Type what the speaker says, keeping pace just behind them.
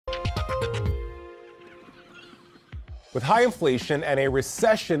With high inflation and a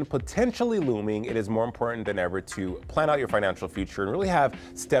recession potentially looming, it is more important than ever to plan out your financial future and really have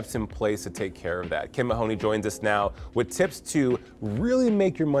steps in place to take care of that. Ken Mahoney joins us now with tips to really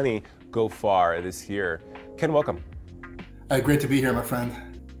make your money go far this year. Ken, welcome. Great to be here, my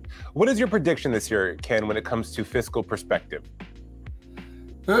friend. What is your prediction this year, Ken, when it comes to fiscal perspective?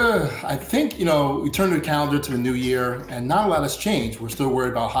 I think, we turn the calendar to the new year and not a lot has changed. We're still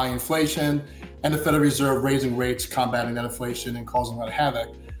worried about high inflation and the Federal Reserve raising rates, combating that inflation and causing a lot of havoc.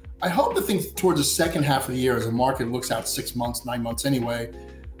 I hope to think towards the second half of the year, as the market looks out 6 months, 9 months anyway,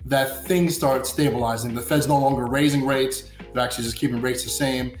 that things start stabilizing. The Fed's no longer raising rates, they're actually just keeping rates the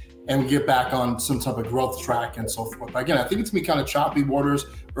same, and we get back on some type of growth track and so forth. But again, I think it's gonna be kind of choppy waters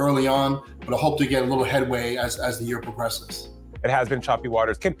early on, but I hope to get a little headway as the year progresses. It has been choppy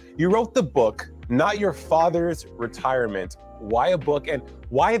waters. Ken, you wrote the book, Not Your Father's Retirement. Why a book and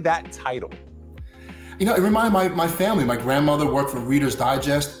why that title? It reminded my family. My grandmother worked for Reader's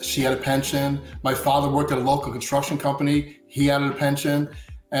Digest. She had a pension. My father worked at a local construction company. He had a pension.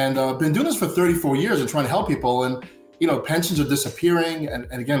 And been doing this for 34 years and trying to help people. And, pensions are disappearing.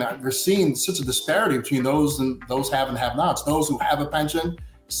 And again, we're seeing such a disparity between those have and have-nots. Those who have a pension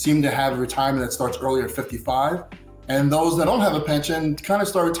seem to have a retirement that starts earlier at 55. And those that don't have a pension kind of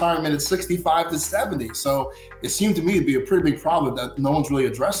start retirement at 65 to 70. So it seemed to me to be a pretty big problem that no one's really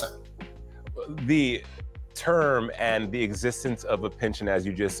addressing. The term and the existence of a pension, as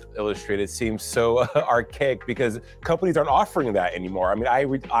you just illustrated, seems so archaic because companies aren't offering that anymore. I mean,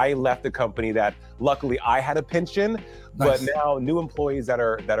 I left a company that luckily I had a pension, but now new employees that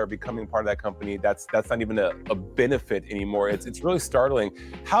are becoming part of that company, that's not even a benefit anymore. It's really startling.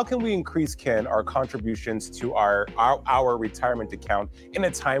 How can we increase, Ken, our contributions to our retirement account in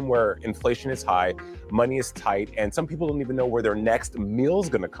a time where inflation is high, money is tight, and some people don't even know where their next meal's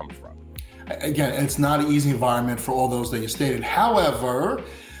going to come from? Again, it's not an easy environment for all those that you stated. However,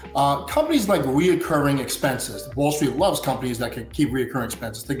 companies like reoccurring expenses. Wall Street loves companies that can keep reoccurring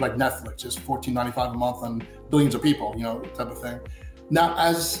expenses. Think like Netflix, just $14.95 a month on billions of people, type of thing. Now,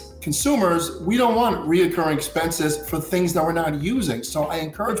 as consumers, we don't want reoccurring expenses for things that we're not using. So I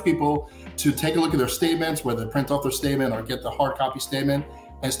encourage people to take a look at their statements, whether they print off their statement or get the hard copy statement,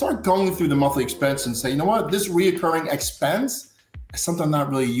 and start going through the monthly expense and say, you know what, this reoccurring expense is something I'm not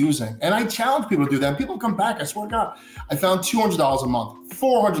really using. And I challenge people to do that. And people come back, I swear to God, I found $200 a month,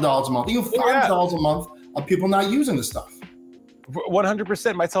 $400 a month, even $500 a month of people not using this stuff.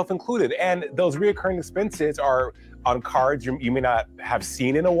 100%, myself included. And those reoccurring expenses are on cards you may not have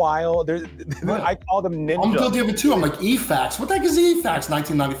seen in a while. I call them ninja. I'm guilty of it too. I'm like, eFax. What the heck is eFax?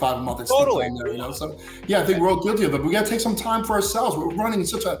 $19.95 a month. It's totally. There, So yeah, I think we're all guilty of it. But we got to take some time for ourselves. We're running at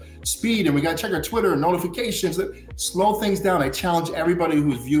such a speed, and we got to check our Twitter and notifications. Slow things down. I challenge everybody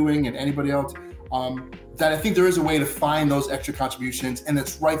who's viewing and anybody else that I think there is a way to find those extra contributions, and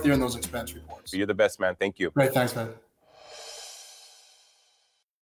it's right there in those expense reports. You're the best, man. Thank you. Great. Thanks, man.